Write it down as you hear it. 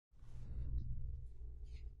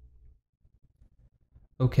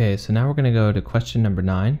Okay, so now we're going to go to question number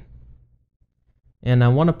 9. And I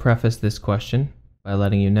want to preface this question by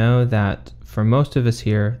letting you know that for most of us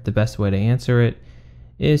here, the best way to answer it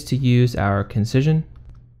is to use our concision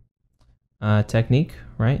technique,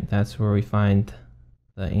 right? That's where we find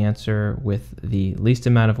the answer with the least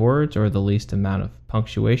amount of words or the least amount of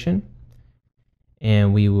punctuation.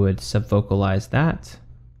 And we would subvocalize that,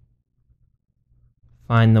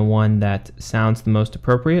 find the one that sounds the most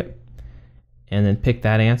appropriate, and then pick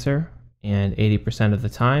that answer, and 80% of the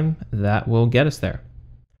time that will get us there.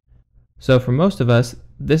 So for most of us,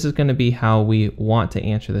 this is going to be how we want to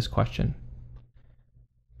answer this question.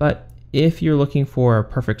 But if you're looking for a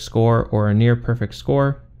perfect score or a near perfect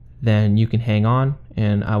score, then you can hang on,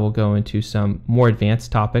 and I will go into some more advanced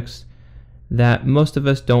topics that most of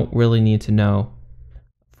us don't really need to know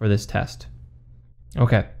for this test.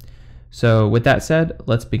 Okay, so with that said,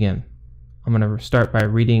 let's begin. I'm going to start by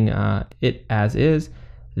reading it as is,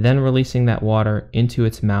 then releasing that water into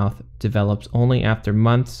its mouth develops only after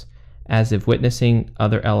months, as if witnessing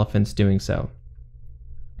other elephants doing so.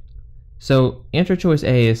 So answer choice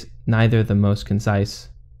A is neither the most concise,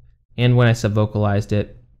 and when I subvocalized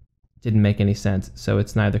it, didn't make any sense. So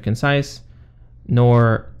it's neither concise,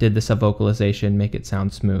 nor did the subvocalization make it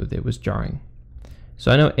sound smooth. It was jarring.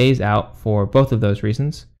 So I know A's out for both of those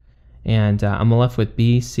reasons, and I'm left with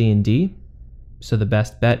B, C, and D. So the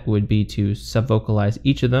best bet would be to subvocalize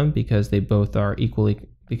each of them because they both are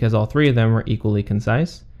because all three of them are equally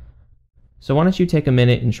concise. So why don't you take a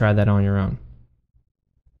minute and try that on your own.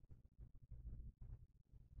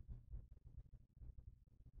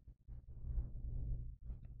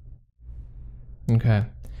 Okay,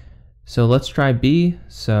 so let's try B.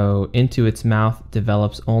 So into its mouth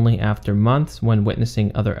develops only after months when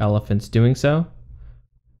witnessing other elephants doing so.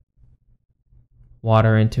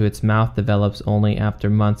 Water into its mouth develops only after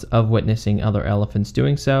months of witnessing other elephants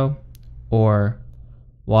doing so. Or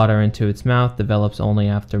water into its mouth develops only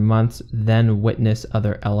after months, then witness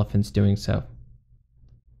other elephants doing so.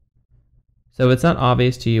 So it's not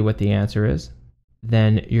obvious to you what the answer is.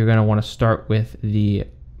 Then you're going to want to start with the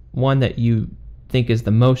one that you think is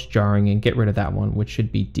the most jarring and get rid of that one, which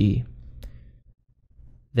should be D.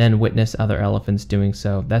 Then witness other elephants doing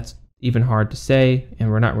so. That's even hard to say, and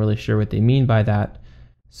we're not really sure what they mean by that.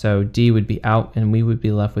 So D would be out, and we would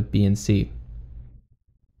be left with B and C.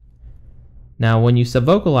 Now, when you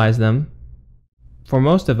subvocalize them, for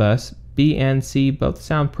most of us, B and C both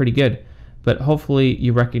sound pretty good, but hopefully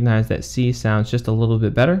you recognize that C sounds just a little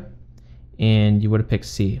bit better, and you would have picked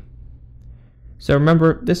C. So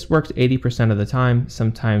remember, this works 80% of the time.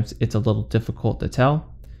 Sometimes it's a little difficult to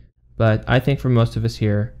tell, but I think for most of us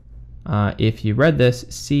here, if you read this,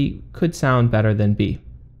 C could sound better than B,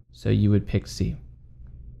 so you would pick C.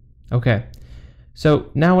 Okay, so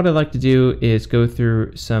now what I'd like to do is go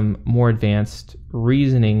through some more advanced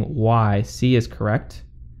reasoning why C is correct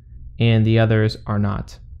and the others are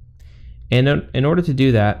not. And in order to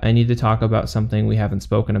do that, I need to talk about something we haven't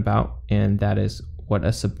spoken about, and that is what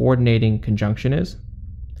a subordinating conjunction is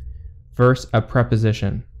versus a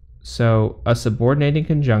preposition. So a subordinating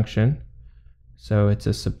conjunction, so it's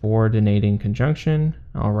a subordinating conjunction.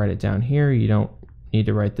 I'll write it down here. You don't need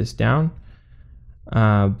to write this down,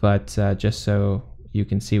 but just so you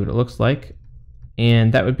can see what it looks like.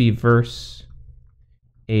 And that would be versus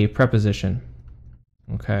a preposition.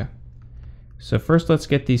 Okay. So first let's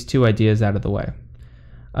get these two ideas out of the way.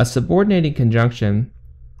 A subordinating conjunction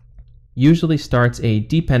usually starts a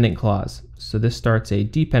dependent clause. So this starts a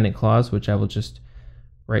dependent clause, which I will just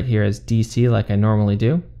write here as DC like I normally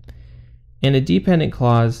do. And a dependent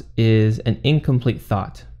clause is an incomplete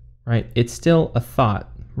thought, right? It's still a thought,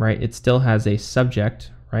 right? It still has a subject,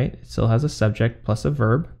 right? It still has a subject plus a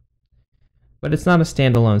verb, but it's not a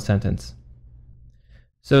standalone sentence.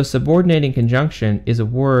 So subordinating conjunction is a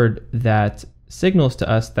word that signals to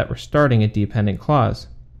us that we're starting a dependent clause.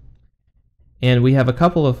 And we have a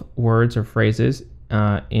couple of words or phrases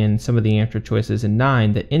in some of the answer choices in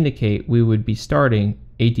 9 that indicate we would be starting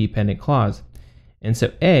a dependent clause. And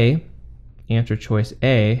so A, answer choice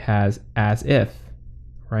A, has as if,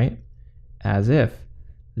 right? As if.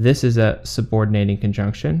 This is a subordinating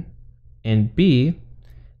conjunction. And B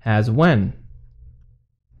has when.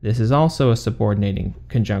 This is also a subordinating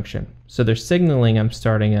conjunction. So they're signaling I'm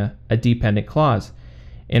starting a dependent clause.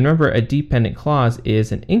 And remember, a dependent clause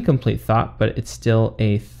is an incomplete thought, but it's still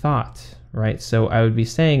a thought, right? So I would be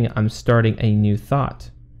saying I'm starting a new thought.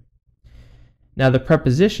 Now the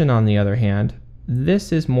preposition, on the other hand,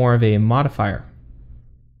 this is more of a modifier,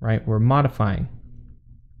 right? We're modifying.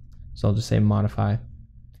 So I'll just say modify.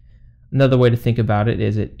 Another way to think about it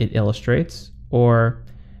is it illustrates, or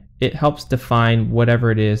it helps define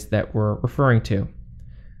whatever it is that we're referring to.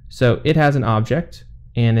 So it has an object,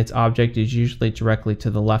 and its object is usually directly to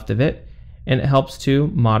the left of it, and it helps to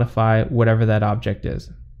modify whatever that object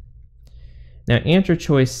is. Now answer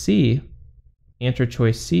choice C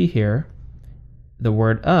here, the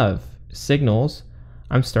word of, signals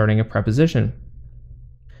I'm starting a preposition.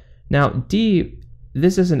 Now D,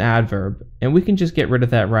 this is an adverb, and we can just get rid of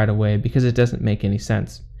that right away because it doesn't make any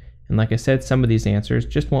sense. And like I said, some of these answers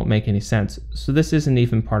just won't make any sense, so this isn't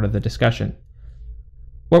even part of the discussion.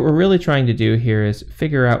 What we're really trying to do here is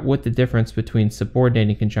figure out what the difference between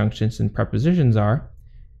subordinating conjunctions and prepositions are,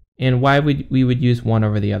 and why we would use one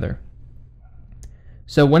over the other.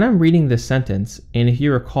 So when I'm reading this sentence, and if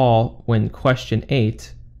you recall when question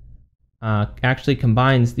 8 actually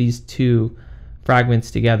combines these two fragments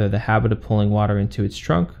together, the habit of pulling water into its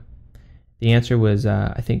trunk, the answer was,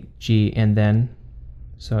 I think, G and then.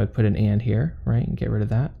 So I put an and here, right, and get rid of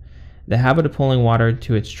that. The habit of pulling water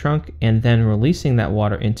into its trunk and then releasing that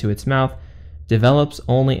water into its mouth develops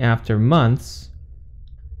only after months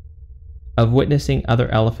of witnessing other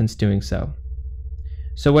elephants doing so.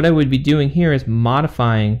 So what I would be doing here is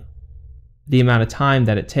modifying the amount of time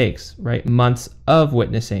that it takes, right? Months of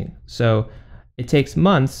witnessing. So it takes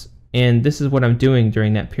months, and this is what I'm doing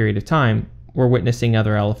during that period of time. We're witnessing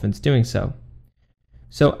other elephants doing so.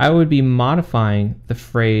 So I would be modifying the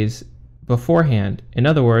phrase beforehand. In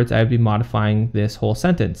other words, I would be modifying this whole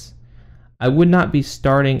sentence. I would not be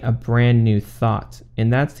starting a brand new thought.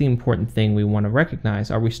 And that's the important thing we want to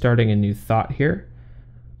recognize. Are we starting a new thought here,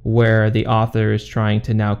 where the author is trying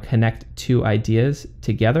to now connect two ideas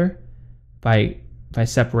together by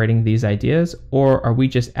separating these ideas, or are we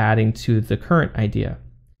just adding to the current idea?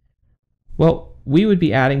 Well, we would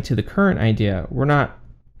be adding to the current idea. We're not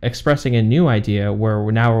expressing a new idea where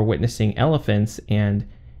we're witnessing elephants and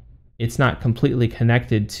it's not completely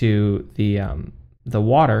connected to the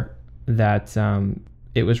water that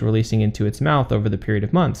it was releasing into its mouth over the period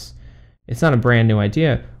of months. It's not a brand new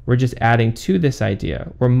idea. We're just adding to this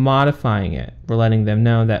idea. We're modifying it. We're letting them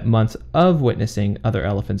know that months of witnessing other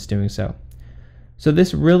elephants doing so. So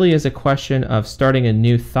this really is a question of starting a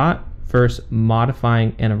new thought versus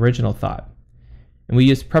modifying an original thought. And we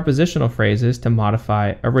use prepositional phrases to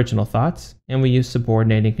modify original thoughts, and we use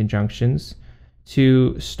subordinating conjunctions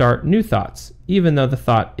to start new thoughts. Even though the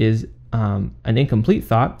thought is an incomplete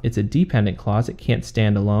thought, it's a dependent clause, it can't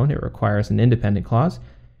stand alone, it requires an independent clause,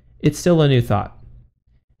 it's still a new thought.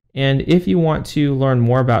 And if you want to learn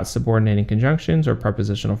more about subordinating conjunctions or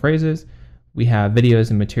prepositional phrases, we have videos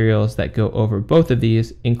and materials that go over both of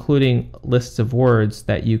these, including lists of words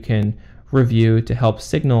that you can review to help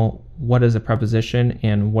signal what is a preposition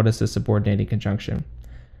and what is a subordinating conjunction.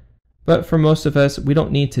 But for most of us, we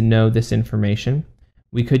don't need to know this information.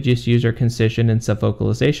 We could just use our concision and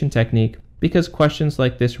subvocalization technique because questions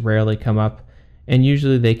like this rarely come up, and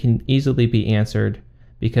usually they can easily be answered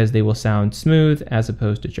because they will sound smooth as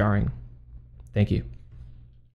opposed to jarring. Thank you.